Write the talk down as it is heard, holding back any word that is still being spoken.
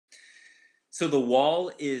So the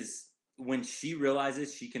wall is when she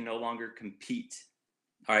realizes she can no longer compete.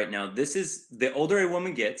 All right, now this is the older a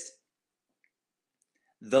woman gets,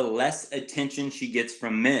 the less attention she gets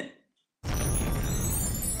from men.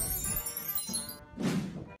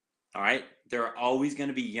 All right, there are always going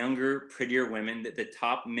to be younger, prettier women that the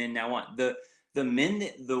top men now want. The men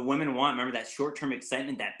that the women want, remember that short-term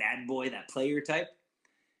excitement, that bad boy, that player type?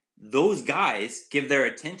 Those guys give their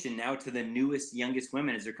attention now to the newest, youngest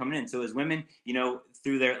women as they're coming in. So as women,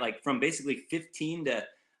 through their like from basically 15 to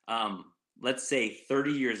let's say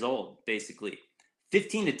 30 years old, basically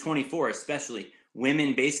 15 to 24, especially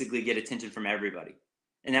women basically get attention from everybody.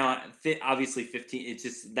 And now, obviously, 15. It's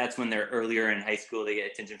just that's when they're earlier in high school. They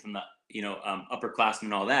get attention from the upperclassmen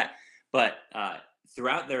and all that. But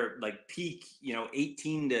throughout their like peak,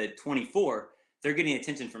 18 to 24, they're getting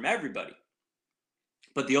attention from everybody.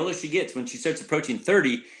 But the older she gets, when she starts approaching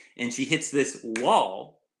 30 and she hits this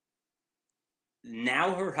wall,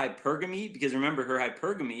 now her hypergamy, because remember her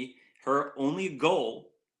hypergamy, her only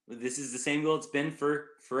goal, this is the same goal it's been for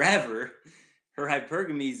forever. Her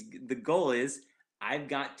hypergamy's the goal is I've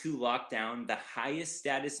got to lock down the highest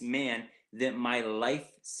status man that my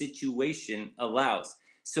life situation allows.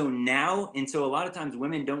 So now, and so a lot of times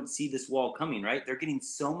women don't see this wall coming, right? They're getting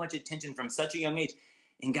so much attention from such a young age.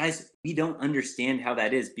 And guys, we don't understand how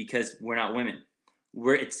that is because we're not women.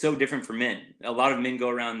 It's so different for men. A lot of men go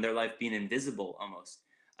around their life being invisible almost.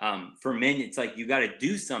 For men, it's like you got to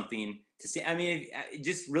do something to see. I mean,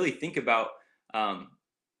 just really think about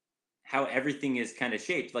how everything is kind of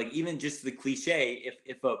shaped. Like even just the cliche,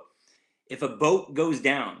 if a boat goes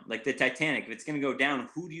down, like the Titanic, if it's going to go down,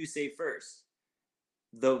 who do you save first?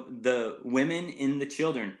 The women and the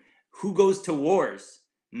children. Who goes to wars?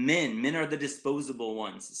 Men are the disposable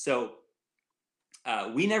ones. So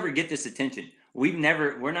we never get this attention.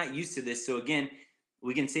 We're not used to this. So again,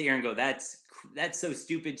 we can sit here and go, that's so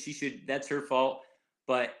stupid. That's her fault.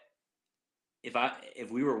 But if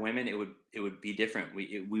we were women, it would be different.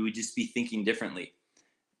 We would just be thinking differently.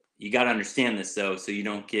 You got to understand this though, so you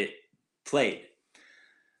don't get played.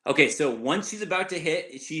 Okay, so once she's about to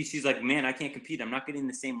hit, she's like, man, I can't compete. I'm not getting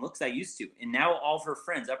the same looks I used to. And now all of her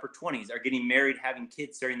friends, upper 20s, are getting married, having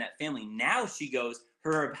kids, starting that family. Now she goes,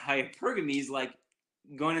 her hypergamy is like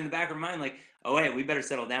going in the back of her mind, like, oh, wait, we better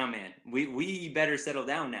settle down, man. We better settle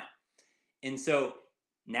down now. And so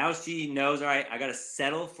now she knows, all right, I got to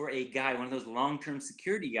settle for a guy, one of those long-term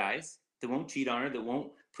security guys that won't cheat on her, that won't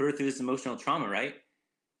put her through this emotional trauma, right?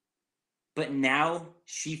 But now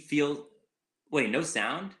she feels, wait, no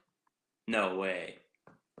sound? No way.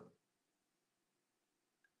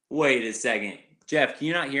 Wait a second. Jeff, can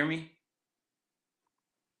you not hear me?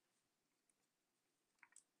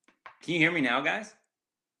 Can you hear me now, guys?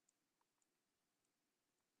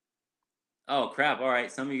 Oh, crap. All right.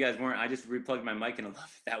 Some of you guys weren't. I just replugged my mic and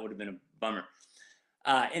that would have been a bummer.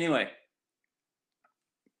 Anyway.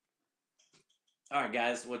 All right,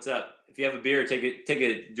 guys. What's up? If you have a beer, take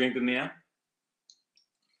a drink with me now.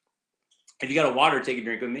 If you got a water, take a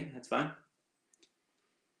drink with me. That's fine.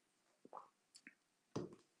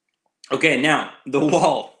 Okay, now the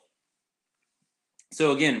wall.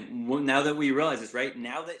 So again, now that we realize this, right?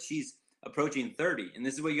 Now that she's approaching 30, and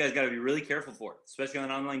this is what you guys got to be really careful for, especially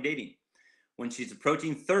on online dating. When she's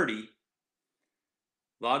approaching 30,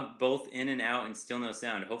 log both in and out and still no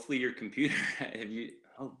sound. Hopefully your computer,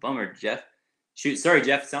 oh, bummer, Jeff. Shoot, sorry,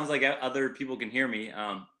 Jeff. Sounds like other people can hear me.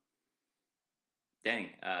 Dang.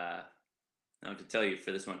 I don't have to tell you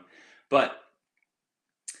for this one. But,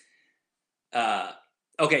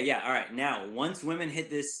 okay, yeah, all right. Now, once women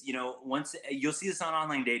hit this, once you'll see this on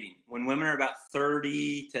online dating, when women are about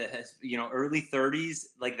 30 to, early 30s,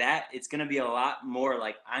 like that, it's going to be a lot more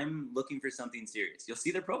like, I'm looking for something serious. You'll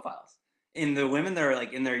see their profiles. And the women that are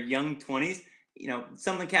like in their young 20s,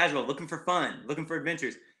 something casual, looking for fun, looking for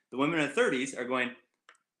adventures. The women in their 30s are going,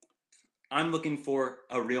 I'm looking for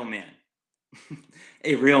a real man.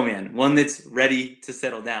 A real man, one that's ready to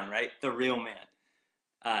settle down, right? The real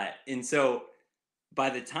man. And so by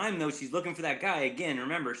the time, though, she's looking for that guy, again,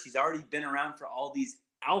 remember, she's already been around for all these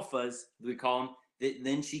alphas, we call them, that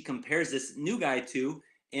then she compares this new guy to.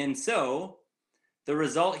 And so the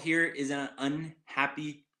result here is an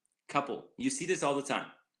unhappy couple. You see this all the time.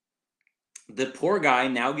 The poor guy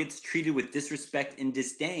now gets treated with disrespect and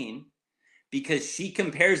disdain because she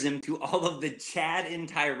compares him to all of the Chad and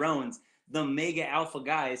Tyrones, the mega alpha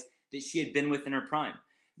guys that she had been with in her prime.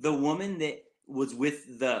 The woman that was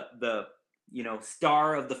with the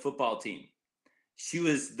star of the football team. She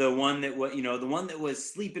was the one that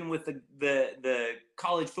was sleeping with the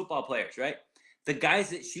college football players, right? The guys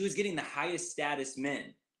that she was getting the highest status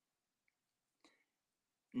men.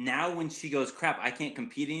 now when she goes, crap, I can't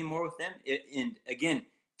compete anymore with them. And again,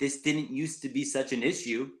 this didn't used to be such an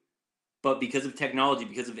issue, but because of technology,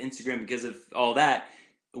 because of Instagram, because of all that,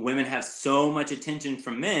 women have so much attention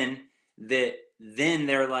from men that then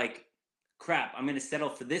they're like, crap, I'm going to settle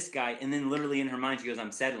for this guy. And then literally in her mind, she goes,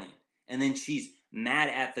 I'm settling. And then she's mad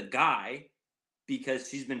at the guy because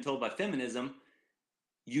she's been told by feminism,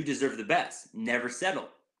 you deserve the best, never settle.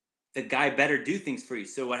 The guy better do things for you.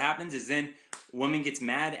 So what happens is then woman gets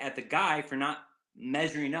mad at the guy for not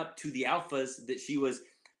measuring up to the alphas that she was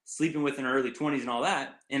sleeping with in her early 20s and all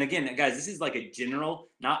that. And again, guys, this is like a general,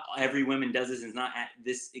 not every woman does this, and it's not at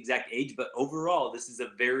this exact age, but overall, this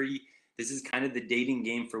is kind of the dating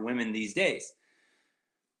game for women these days.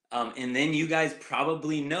 And then you guys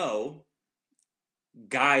probably know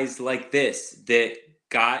guys like this that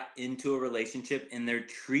got into a relationship and they're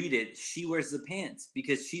treated, she wears the pants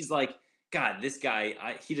because she's like, God, this guy,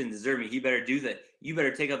 he didn't deserve me. He better do that. You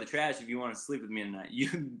better take out the trash if you want to sleep with me tonight. You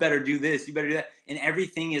better do this. You better do that. And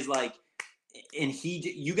everything is like, and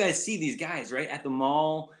you guys see these guys, right? At the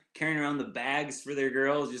mall, carrying around the bags for their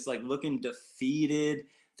girls, just like looking defeated.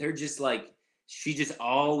 They're just like, she just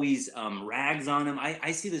always rags on him.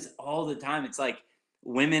 I see this all the time. It's like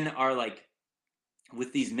women are like,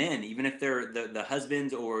 with these men, even if they're the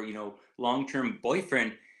husbands or, long-term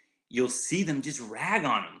boyfriend, you'll see them just rag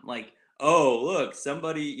on them. Like, oh, look,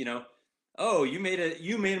 somebody, oh, you made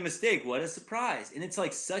a mistake. What a surprise. And it's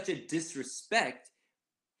like such a disrespect.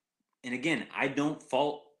 And again, I don't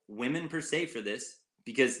fault women per se for this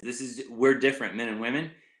because we're different, men and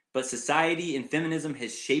women, but society and feminism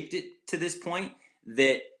has shaped it to this point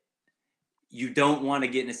that you don't want to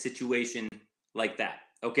get in a situation like that.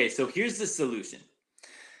 Okay, so here's the solution.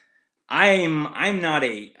 I'm not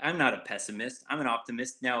a pessimist. I'm an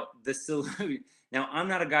optimist. Now now I'm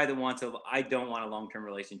not a guy that I don't want a long-term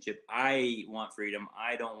relationship. I want freedom.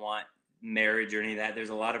 I don't want marriage or any of that. There's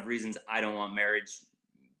a lot of reasons I don't want marriage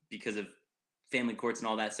because of family courts and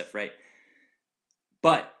all that stuff, right?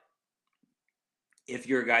 But if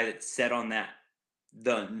you're a guy that's set on that,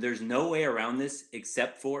 there's no way around this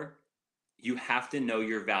except for you have to know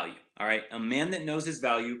your value. All right. A man that knows his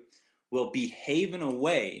value will behave in a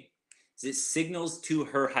way that signals to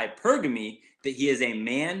her hypergamy that he is a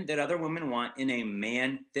man that other women want and a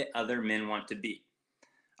man that other men want to be.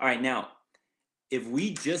 All right. Now, if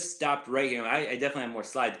we just stopped right here, I definitely have more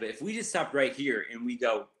slides, but if we just stopped right here and we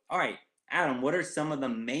go, all right, Adam, what are some of the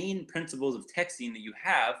main principles of texting that you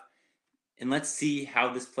have? And let's see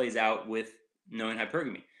how this plays out with knowing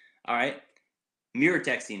hypergamy. All right. Mirror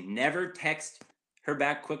texting. Never text her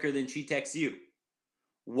back quicker than she texts you.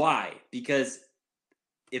 Why? Because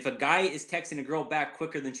if a guy is texting a girl back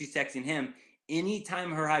quicker than she's texting him,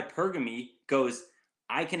 anytime her hypergamy goes,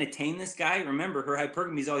 I can attain this guy. Remember, her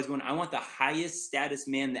hypergamy is always going, I want the highest status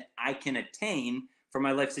man that I can attain for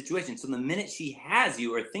my life situation. So the minute she has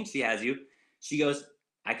you or thinks she has you, she goes,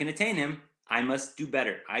 I can attain him. I must do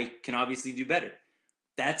better. I can obviously do better.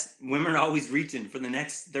 Women are always reaching for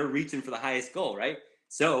they're reaching for the highest goal, right?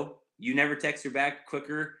 So you never text her back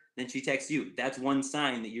quicker than she texts you. That's one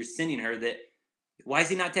sign that you're sending her that, why is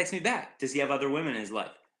he not texting me back? Does he have other women in his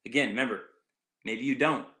life? Again, remember, maybe you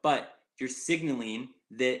don't, but you're signaling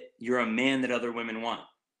that you're a man that other women want.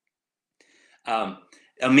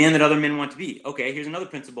 A man that other men want to be. Okay, here's another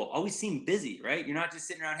principle. Always seem busy, right? You're not just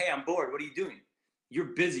sitting around, hey, I'm bored. What are you doing? You're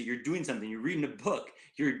busy. You're doing something. You're reading a book.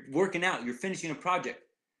 You're working out. You're finishing a project.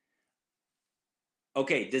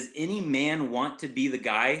 Okay, does any man want to be the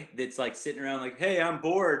guy that's like sitting around like, hey, I'm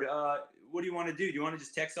bored. What do you want to do? Do you want to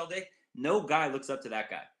just text all day? No guy looks up to that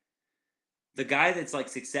guy. The guy that's like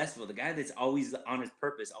successful, the guy that's always on his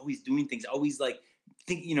purpose, always doing things, always like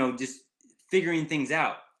just figuring things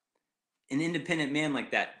out. An independent man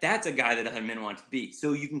like that, that's a guy that other men want to be.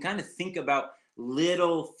 So you can kind of think about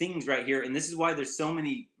little things right here. And this is why there's so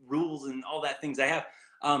many rules and all that things I have.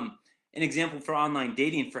 An example for online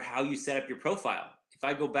dating for how you set up your profile. If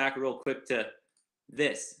I go back real quick to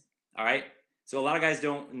this, all right? So a lot of guys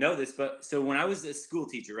don't know this, but so when I was a school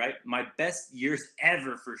teacher, right, my best years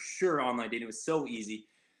ever for sure online dating was so easy.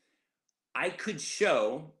 I could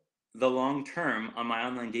show the long term on my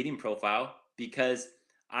online dating profile because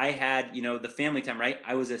I had, the family time, right?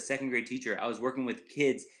 I was a second grade teacher. I was working with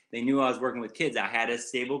kids. They knew I was working with kids. I had a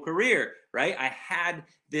stable career, right? I had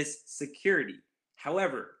this security.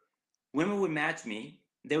 However, women would match me.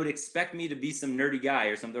 They would expect me to be some nerdy guy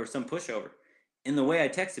or some pushover. And the way I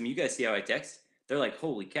text them, you guys see how I text? They're like,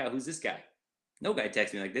 holy cow, who's this guy? No guy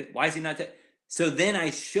texts me like this. Why is he not So then I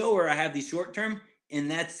show her I have these short term, and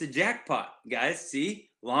that's the jackpot, guys. See,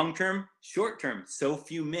 long term, short term. So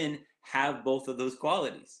few men have both of those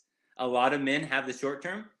qualities. a lot of men have the short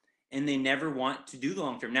term and they never want to do the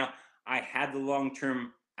long term. Now, I had the long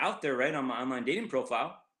term out there, right, on my online dating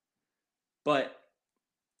profile, but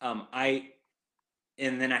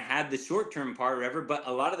and then I had the short term part, or whatever. But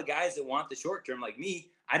a lot of the guys that want the short term, like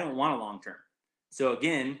me, I don't want a long term. So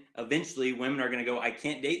again, eventually women are going to go, I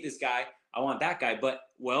can't date this guy. I want that guy. But,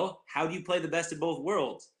 well, how do you play the best of both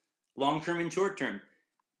worlds? Long term and short term.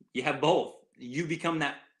 You have both. You become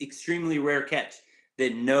that extremely rare catch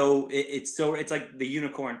that it's like the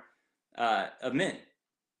unicorn of men.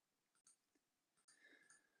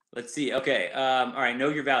 Let's see. Okay. All right. Know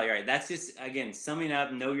your value. All right. That's just, again, summing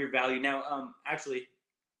up, know your value. Now, actually,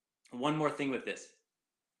 one more thing with this.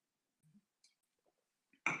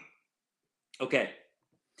 Okay.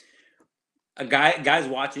 Guys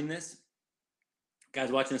watching this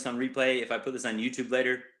on replay, if I put this on YouTube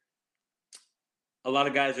later, a lot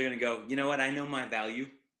of guys are going to go, you know what? I know my value.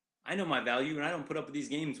 I know my value, and I don't put up with these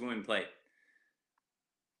games women play.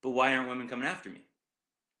 But why aren't women coming after me?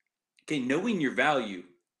 Okay, knowing your value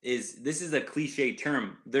this is a cliche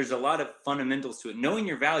term. There's a lot of fundamentals to it. Knowing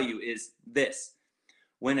your value is this.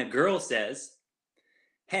 When a girl says,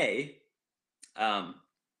 hey,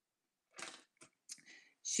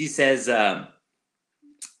 she says,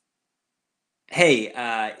 hey,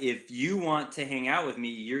 if you want to hang out with me,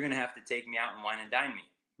 you're going to have to take me out and wine and dine me,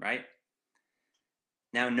 right?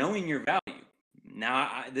 Now, knowing your value.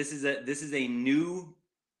 Now, this is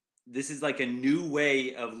like a new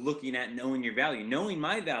way of looking at knowing your value. Knowing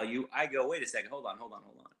my value, I go, wait a second, hold on.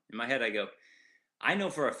 In my head, I go, I know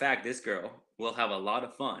for a fact this girl will have a lot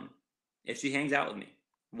of fun if she hangs out with me.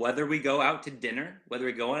 Whether we go out to dinner, whether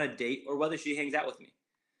we go on a date, or whether she hangs out with me.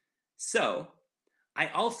 So, I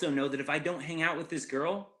also know that if I don't hang out with this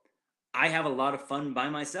girl, I have a lot of fun by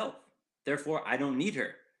myself. Therefore, I don't need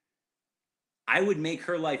her. I would make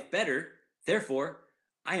her life better. Therefore,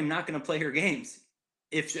 I am not going to play her games.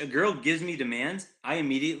 If a girl gives me demands, I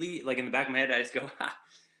immediately, like in the back of my head, I just go,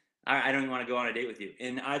 I don't even want to go on a date with you.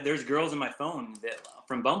 And there's girls in my phone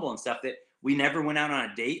from Bumble and stuff that we never went out on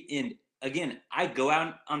a date. And again, I go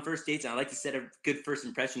out on first dates and I like to set a good first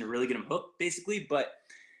impression to really get them hooked, basically. But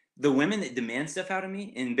the women that demand stuff out of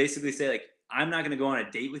me and basically say, like, I'm not going to go on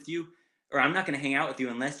a date with you, or I'm not going to hang out with you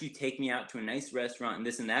unless you take me out to a nice restaurant and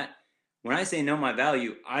this and that. When I say know my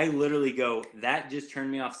value, I literally go, that just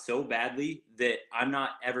turned me off so badly that I'm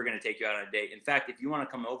not ever going to take you out on a date. In fact, if you want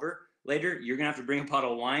to come over later, you're going to have to bring a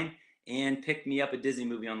bottle of wine and pick me up a Disney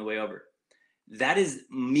movie on the way over. That is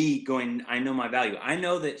me going, I know my value. I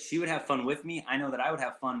know that she would have fun with me. I know that I would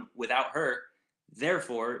have fun without her.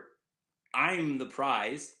 Therefore, I'm the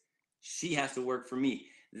prize. She has to work for me.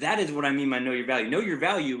 That is what I mean by know your value. Know your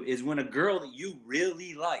value is when a girl that you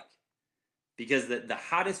really like, because the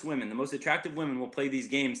hottest women, the most attractive women will play these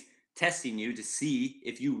games testing you to see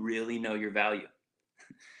if you really know your value.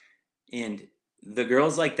 And the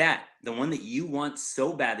girls like that, the one that you want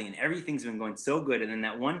so badly and everything's been going so good, and then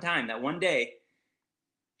that one time, that one day,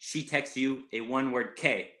 she texts you a one-word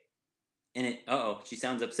K. And she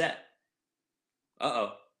sounds upset.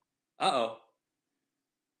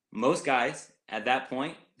 Most guys at that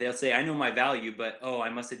point, they'll say, I know my value, but I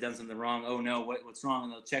must have done something wrong. Oh no, what's wrong?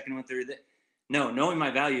 And they'll check in with her. No, knowing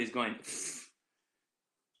my value is going,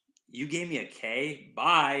 you gave me a K?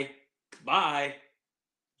 Bye. I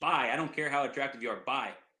don't care how attractive you are.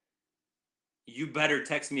 Bye. You better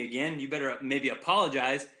text me again. You better maybe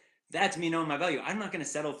apologize. That's me knowing my value. I'm not going to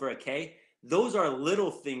settle for a K. Those are little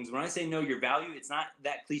things. When I say know your value, it's not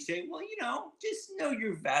that cliche. Well, just know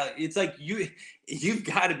your value. It's like you've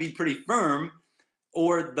got to be pretty firm,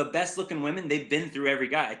 or the best looking women, they've been through every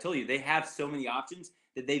guy. I told you, they have so many options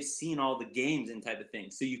that they've seen all the games and type of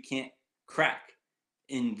things. So you can't crack.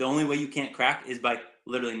 And the only way you can't crack is by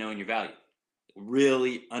literally knowing your value.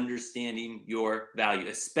 Really understanding your value,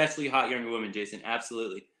 especially hot younger women, Jason.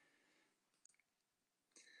 Absolutely.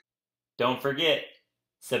 Don't forget,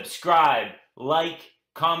 subscribe, like,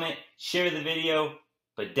 comment, share the video,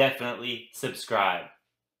 but definitely subscribe.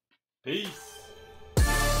 Peace.